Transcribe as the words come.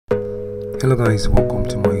Hello guys, welcome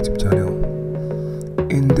to my YouTube channel.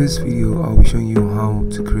 In this video I'll be showing you how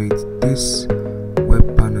to create this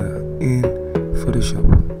web banner in Photoshop.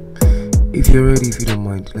 If you're ready, if you don't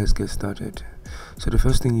mind, let's get started. So the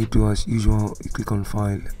first thing you do, as usual, you click on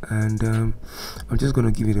file, and I'm just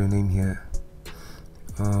gonna give it a name here.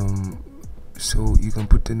 So you can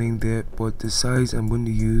put the name there, but the size I'm going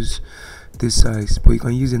to use this size, but you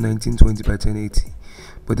can use a 1920 by 1080,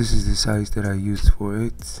 but this is the size that I used for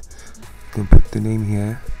it. You can put the name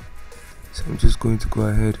here. So I'm just going to go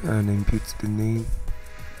ahead and input the name,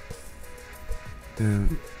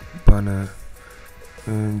 banner,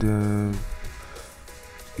 and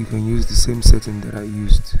you can use the same setting that I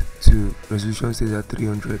used. To resolution stays at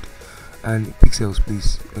 300 and pixels,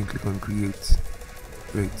 please, and click on create.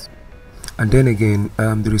 Great. And then again,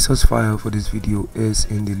 the resource file for this video is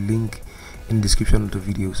in the link in the description of the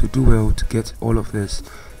video, so do well to get all of this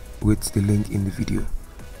with the link in the video.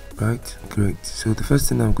 Right, great. So the first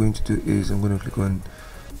thing I'm going to do is I'm going to click on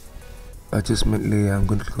adjustment layer. I'm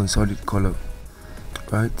going to click on solid color.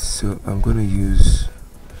 Right, so I'm going to use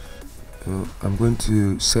I'm going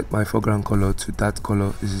to set my foreground color to that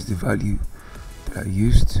color. This is the value that I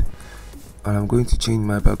used, and I'm going to change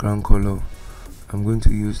my background color. I'm going to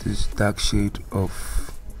use this dark shade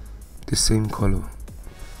of the same color.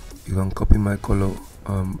 You can copy my color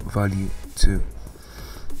value too.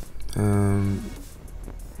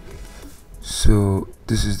 So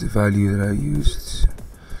this is the value that I used.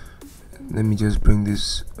 Let me just bring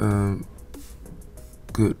this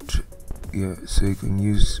good. Yeah, so you can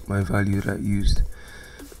use my value that I used.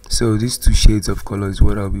 So these two shades of color is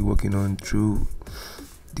what I'll be working on through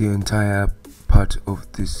the entire part of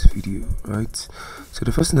this video, right? So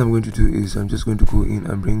the first thing I'm going to do is I'm just going to go in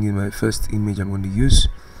and bring in my first image I'm going to use.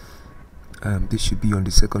 This should be on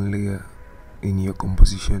the second layer in your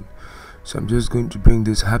composition. So I'm just going to bring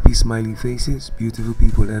this happy smiley faces, beautiful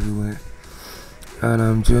people everywhere, and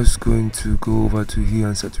I'm just going to go over to hue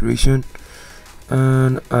and saturation,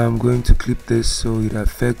 and I'm going to clip this so it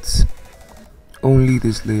affects only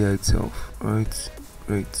this layer itself. Right,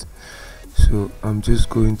 great. So I'm just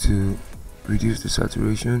going to reduce the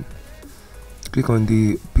saturation, click on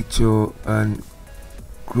the picture and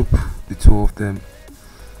group the two of them.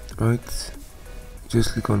 Right,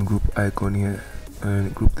 just click on group icon here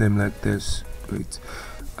and group them like this. Great.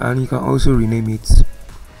 And you can also rename it,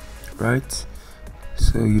 right,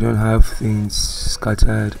 so you don't have things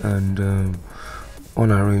scattered and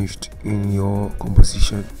unarranged in your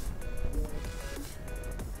composition.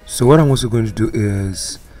 So what I'm also going to do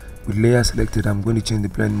is, with layer selected, I'm going to change the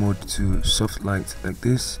blend mode to soft light like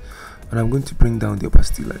this, and I'm going to bring down the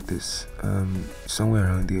opacity like this. Somewhere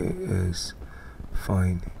around there is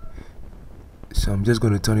fine. So I'm just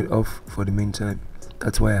going to turn it off for the meantime.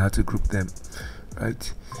 That's why I had to group them, right?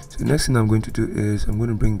 So the next thing I'm going to do is I'm going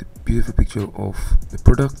to bring the beautiful picture of the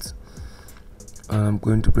product, and I'm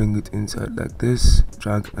going to bring it inside like this,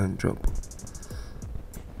 drag and drop.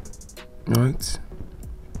 Right,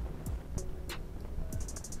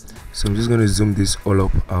 so I'm just going to zoom this all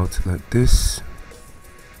up out like this.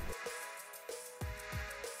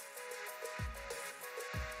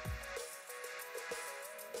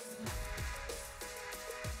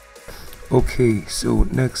 Okay, so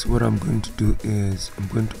next what I'm going to do is I'm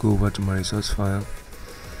going to go over to my resource file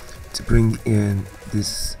to bring in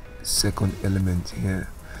this second element here.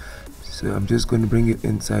 So I'm just going to bring it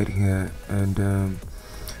inside here and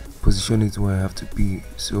position it where I have to be.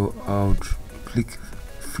 So I'll click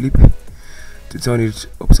flip to turn it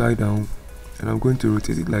upside down, and I'm going to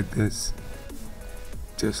rotate it like this,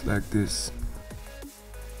 just like this.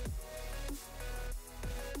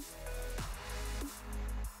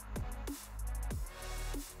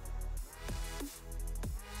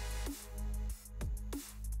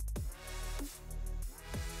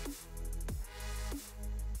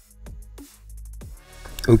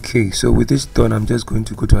 Okay, so with this done, I'm just going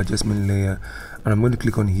to go to adjustment layer, and I'm going to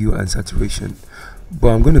click on hue and saturation, but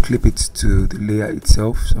I'm going to clip it to the layer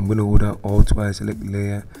itself. So I'm going to hold down Alt while I select the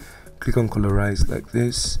layer, click on colorize like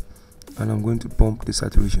this, and I'm going to bump the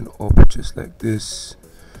saturation up just like this.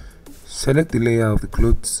 Select the layer of the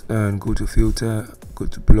clothes and go to filter, go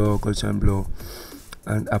to blur, Gaussian blur,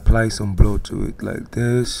 and apply some blur to it like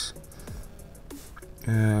this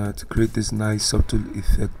to create this nice subtle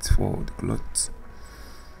effect for the clothes.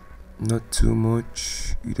 Not too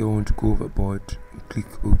much, you don't want to go overboard.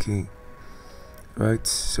 Click OK. Right,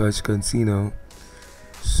 so as you can see now,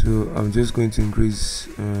 so I'm just going to increase,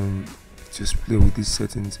 just play with these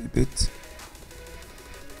settings a bit.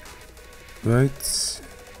 Right,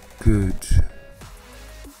 good.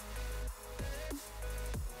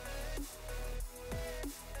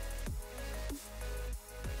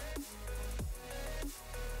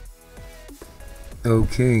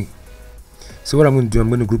 Okay, so what I'm going to do, I'm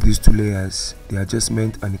going to group these two layers, the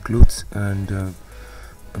adjustment and the clothes, and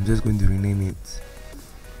I'm just going to rename it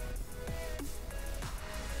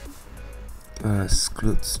as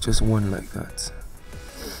clothes, just one like that.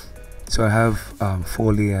 So I have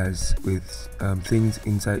 4 layers with things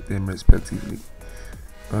inside them respectively,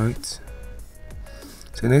 right?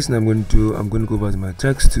 So next thing I'm going to do, I'm going to go back to my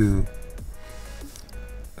text tool,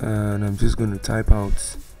 and I'm just going to type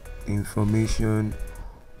out information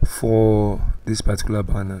for this particular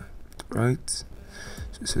banner, right?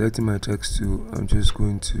 So selecting my text tool, I'm just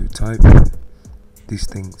going to type these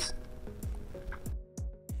things.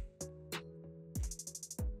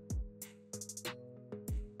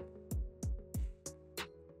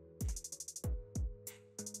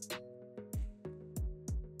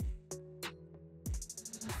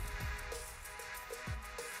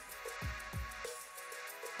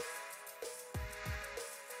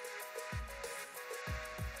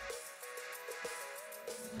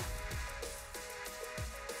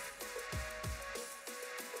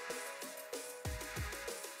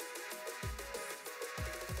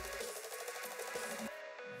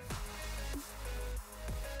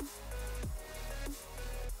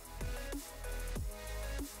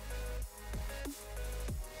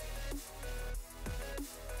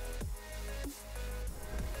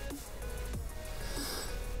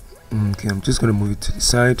 Okay, I'm just going to move it to the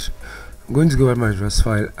side. I'm going to go at my address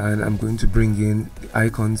file, and I'm going to bring in the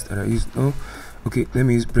icons that I used. Oh, okay, let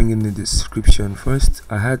me bring in the description first.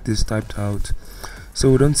 I had this typed out,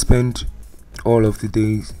 so we don't spend all of the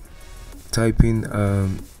day typing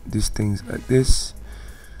these things like this.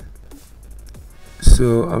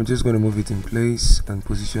 So I'm just going to move it in place and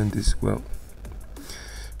position this well.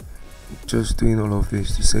 Just doing all of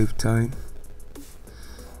this to save time,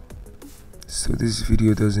 so this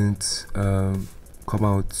video doesn't come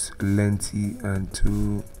out lengthy and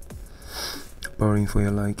too boring for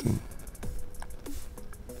your liking.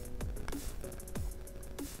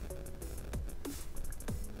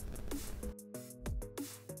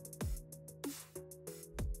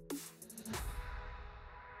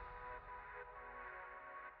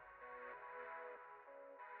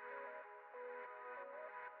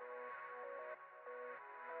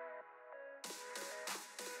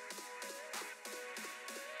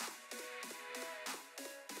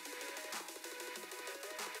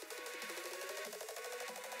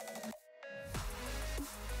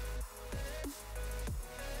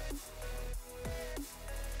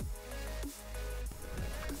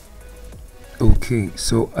 Okay,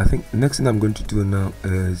 so I think the next thing I'm going to do now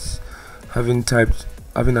is, having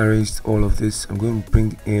arranged all of this, I'm going to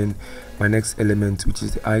bring in my next element, which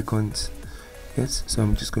is the icons. Yes, so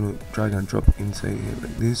I'm just going to drag and drop inside here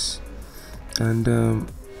like this, and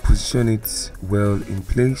position it well in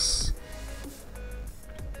place.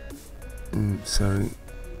 Sorry.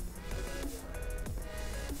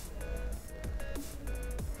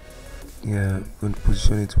 Yeah, I'm going to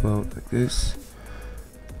position it well like this.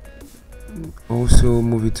 Also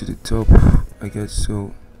move it to the top, I guess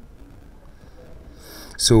so.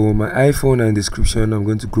 So my iPhone and description, I'm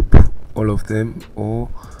going to group all of them, or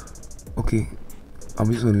okay, I'm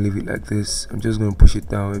just going to leave it like this. I'm just going to push it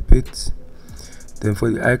down a bit. Then for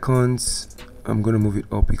the icons, I'm going to move it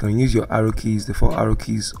up. You can use your arrow keys, the 4 arrow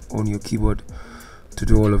keys on your keyboard, to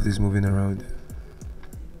do all of this moving around.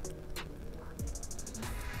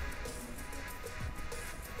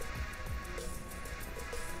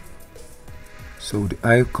 So the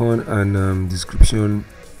icon and description,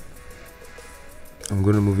 I'm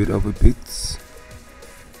going to move it up a bit,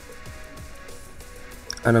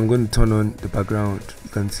 and I'm going to turn on the background. You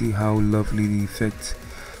can see how lovely the effect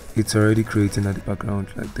it's already creating at the background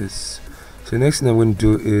like this. So the next thing I'm going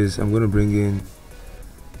to do is, I'm going to bring in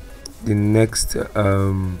the next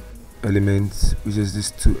element, which is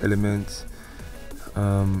these 2 elements,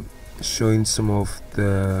 showing some of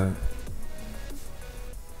the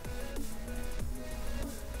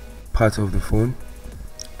part of the phone,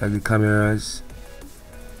 like the cameras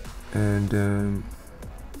and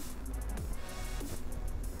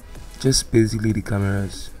just basically the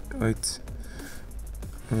cameras, right?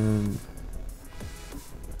 And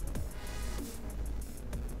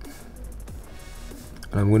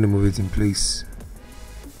I'm going to move it in place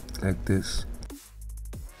like this.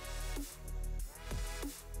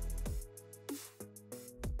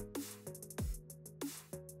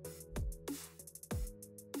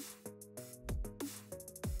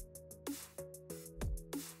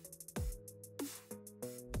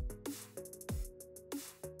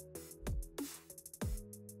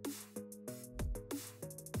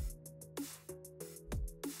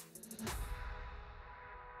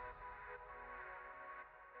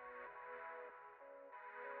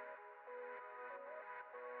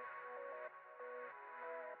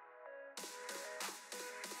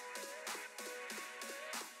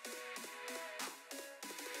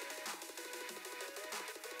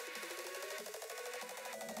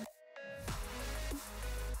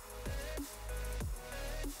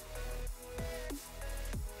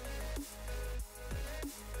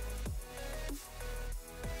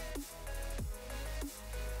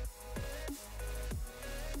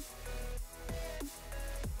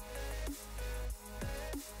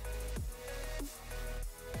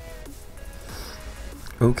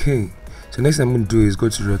 Okay, so next thing I'm going to do is go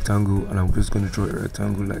to rectangle, and I'm just going to draw a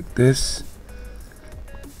rectangle like this.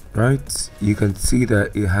 Right, you can see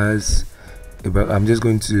that it has about, I'm just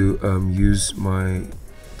going to use my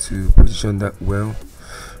to position that well.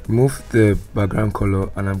 Remove the background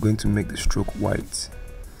color, and I'm going to make the stroke white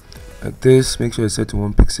like this. Make sure it's set to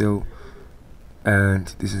 1 pixel,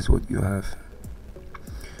 and this is what you have.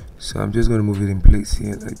 So I'm just going to move it in place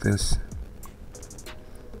here like this,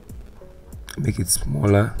 make it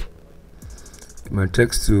smaller. My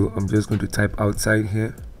text tool, I'm just going to type outside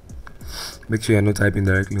here. Make sure you're not typing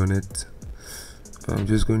directly on it. I'm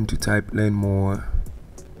just going to type learn more.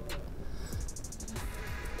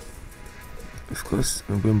 Of course,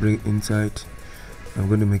 I'm going to bring it inside. I'm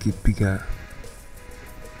going to make it bigger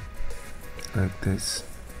like this.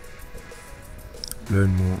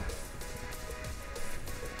 Learn more.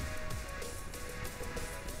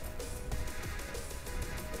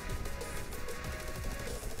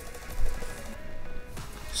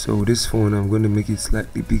 So this phone, I'm going to make it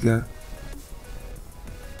slightly bigger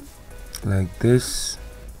like this.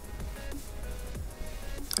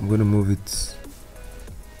 I'm going to move it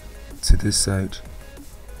to this side.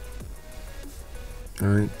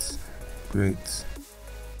 Alright, great.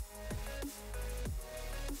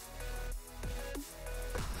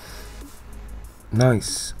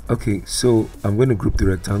 Nice. Okay, so I'm going to group the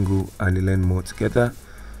rectangle and the learn more together,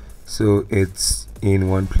 so it's in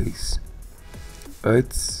one place.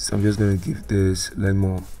 Alright, so I'm just going to give this learn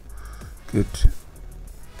more. Good.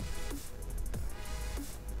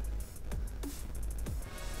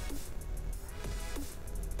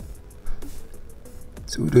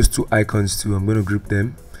 So those two icons too, I'm going to group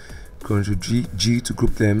them. Ctrl G to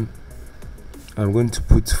group them. I'm going to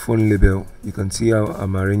put phone label. You can see how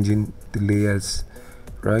I'm arranging the layers,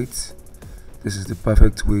 right? This is the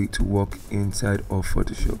perfect way to work inside of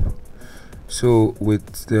Photoshop. So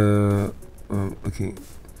with the okay,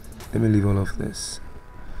 let me leave all of this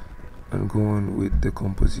and go on with the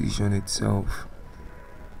composition itself.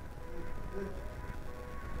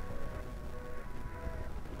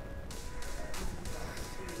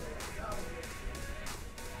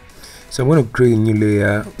 So I'm going to create a new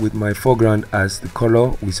layer with my foreground as the color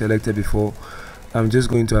we selected before. I'm just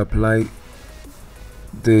going to apply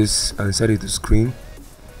this and set it to screen.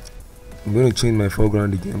 I'm going to change my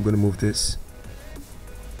foreground again. I'm going to move this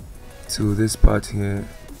to this part here.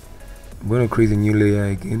 I'm going to create a new layer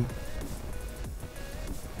again,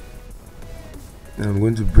 and I'm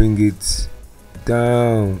going to bring it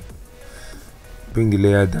down, bring the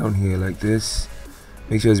layer down here like this.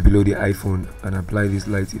 Make sure it's below the iPhone, and apply this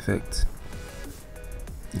light effect.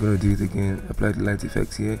 I'm going to do it again, apply the light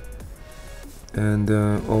effect here, and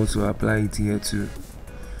also apply it here too.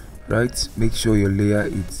 Right, make sure your layer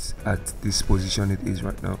is at this position it is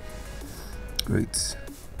right now. Great.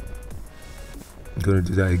 I'm going to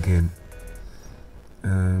do that again.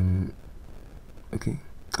 Okay,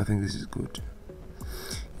 I think this is good.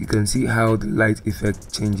 You can see how the light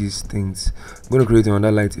effect changes things. I'm going to create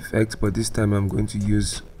another light effect, but this time I'm going to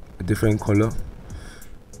use a different color,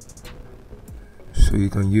 so you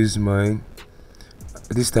can use mine.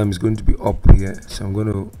 This time it's going to be up here, so I'm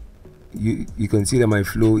going to, you can see that my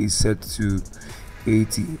flow is set to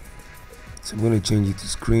 80, so I'm going to change it to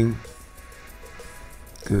screen.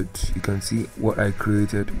 Good. You can see what I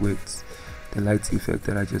created with the light effect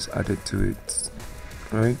that I just added to it.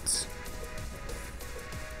 Right,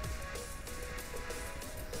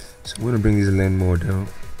 so I'm going to bring this learn more down.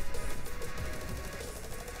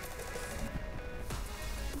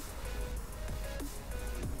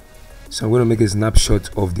 So I'm going to make a snapshot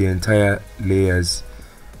of the entire layers.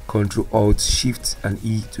 Ctrl Alt Shift and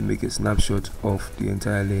E to make a snapshot of the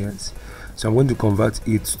entire layers. So I'm going to convert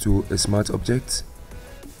it to a smart object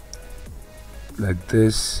like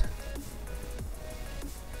this,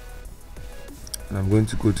 and I'm going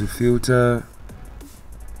to go to filter,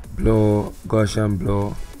 blur, Gaussian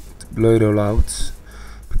blur, to blur it all out,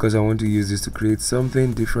 because I want to use this to create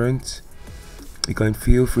something different. You can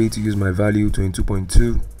feel free to use my value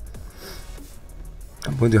 22.2.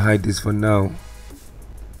 I'm going to hide this for now.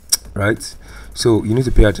 Right, so you need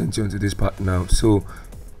to pay attention to this part now. So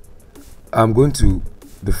I'm going to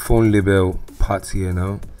the phone label part here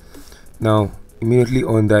now. Immediately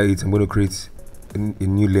under it, I'm going to create a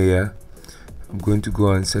new layer. I'm going to go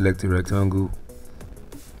and select a rectangle.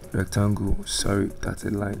 Sorry, that's a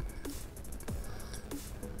line.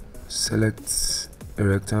 Select a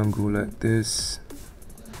rectangle like this.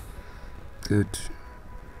 Good.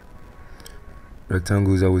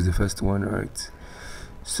 Rectangle is always the first one, right?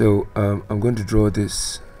 So I'm going to draw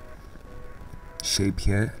this shape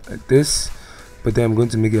here like this. but then I'm going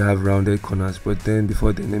to make it have rounded corners. But then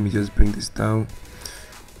before then, let me just bring this down.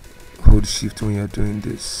 Hold shift when you're doing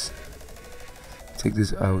this, take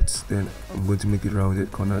this out, then I'm going to make it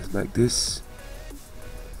rounded corners like this.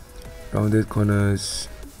 Rounded corners.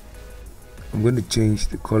 I'm going to change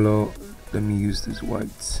the color. Let me use this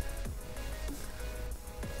white.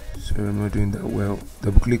 Sorry, I'm not doing that well.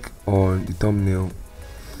 Double click on the thumbnail,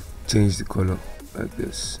 change the color like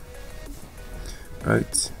this.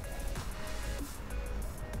 Right,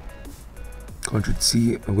 Ctrl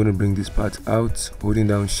C. I'm going to bring this part out, holding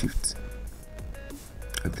down shift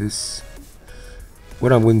like this.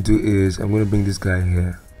 What I'm going to do is I'm going to bring this guy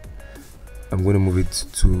here. I'm going to move it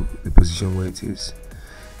to the position where it is.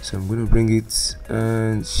 So I'm going to bring it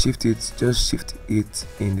and shift it, just shift it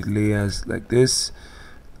in the layers like this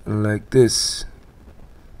and like this.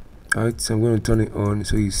 Alright, so I'm going to turn it on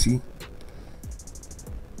so you see.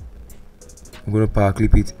 I'm going to power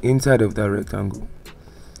clip it inside of that rectangle.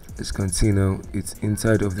 As you can see now, it's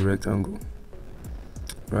inside of the rectangle.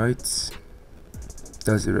 Right,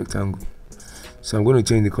 that's the rectangle. So I'm going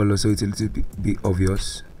to change the color so it's a little bit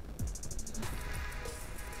obvious.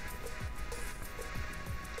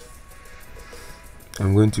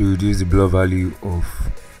 I'm going to reduce the blur value of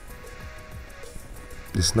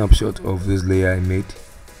the snapshot of this layer I made.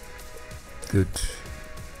 Good.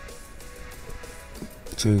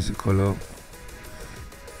 Change the color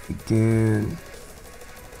again.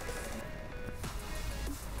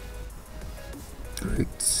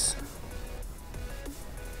 Great.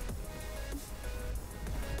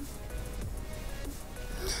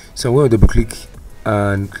 So I'm going to double click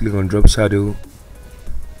and click on drop shadow.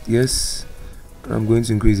 Yes. I'm going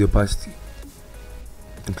to increase the opacity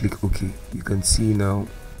and click OK. You can see now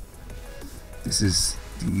this is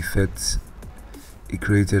the effect it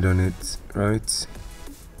created on it, right?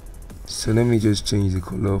 So let me just change the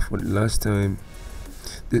color for the last time.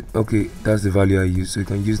 Okay, that's the value I used, so you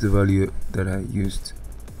can use the value that I used,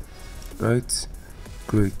 right?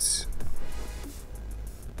 Great.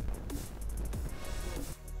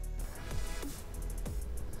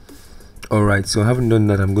 Alright, so having done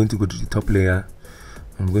that, I'm going to go to the top layer.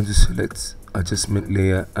 I'm going to select adjustment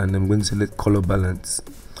layer and I'm going to select color balance.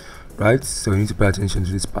 Right, so you need to pay attention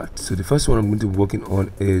to this part. So the first one I'm going to be working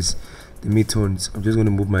on is the midtones. I'm just going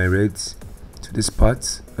to move my reds to this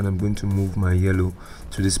part and I'm going to move my yellow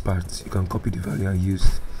to this part. You can copy the value I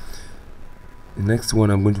used. The next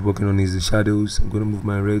one I'm going to be working on is the shadows. I'm going to move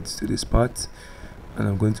my reds to this part and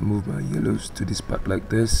I'm going to move my yellows to this part like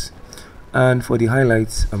this. And for the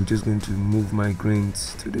highlights, I'm just going to move my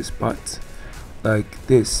greens to this part like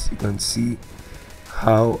this. You can see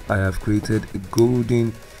how I have created a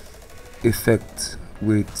golden effect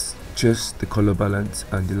with just the color balance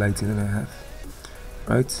and the lighting that I have.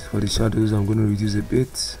 Right, for the shadows, I'm going to reduce a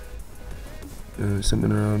bit.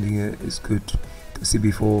 Something around here is good. You can see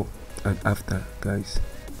before and after, guys.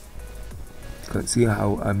 You can see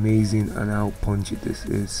how amazing and how punchy this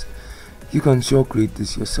is. You can sure create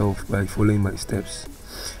this yourself by following my steps.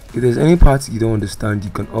 If there's any part you don't understand, you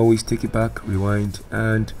can always take it back, rewind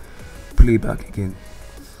and play back again.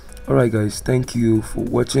 Alright guys, thank you for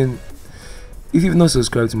watching. If you've not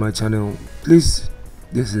subscribed to my channel, please,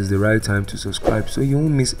 this is the right time to subscribe so you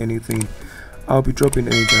won't miss anything. I'll be dropping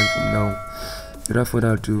anytime from now. Without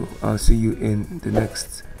further ado, I'll see you in the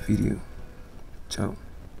next video. Ciao.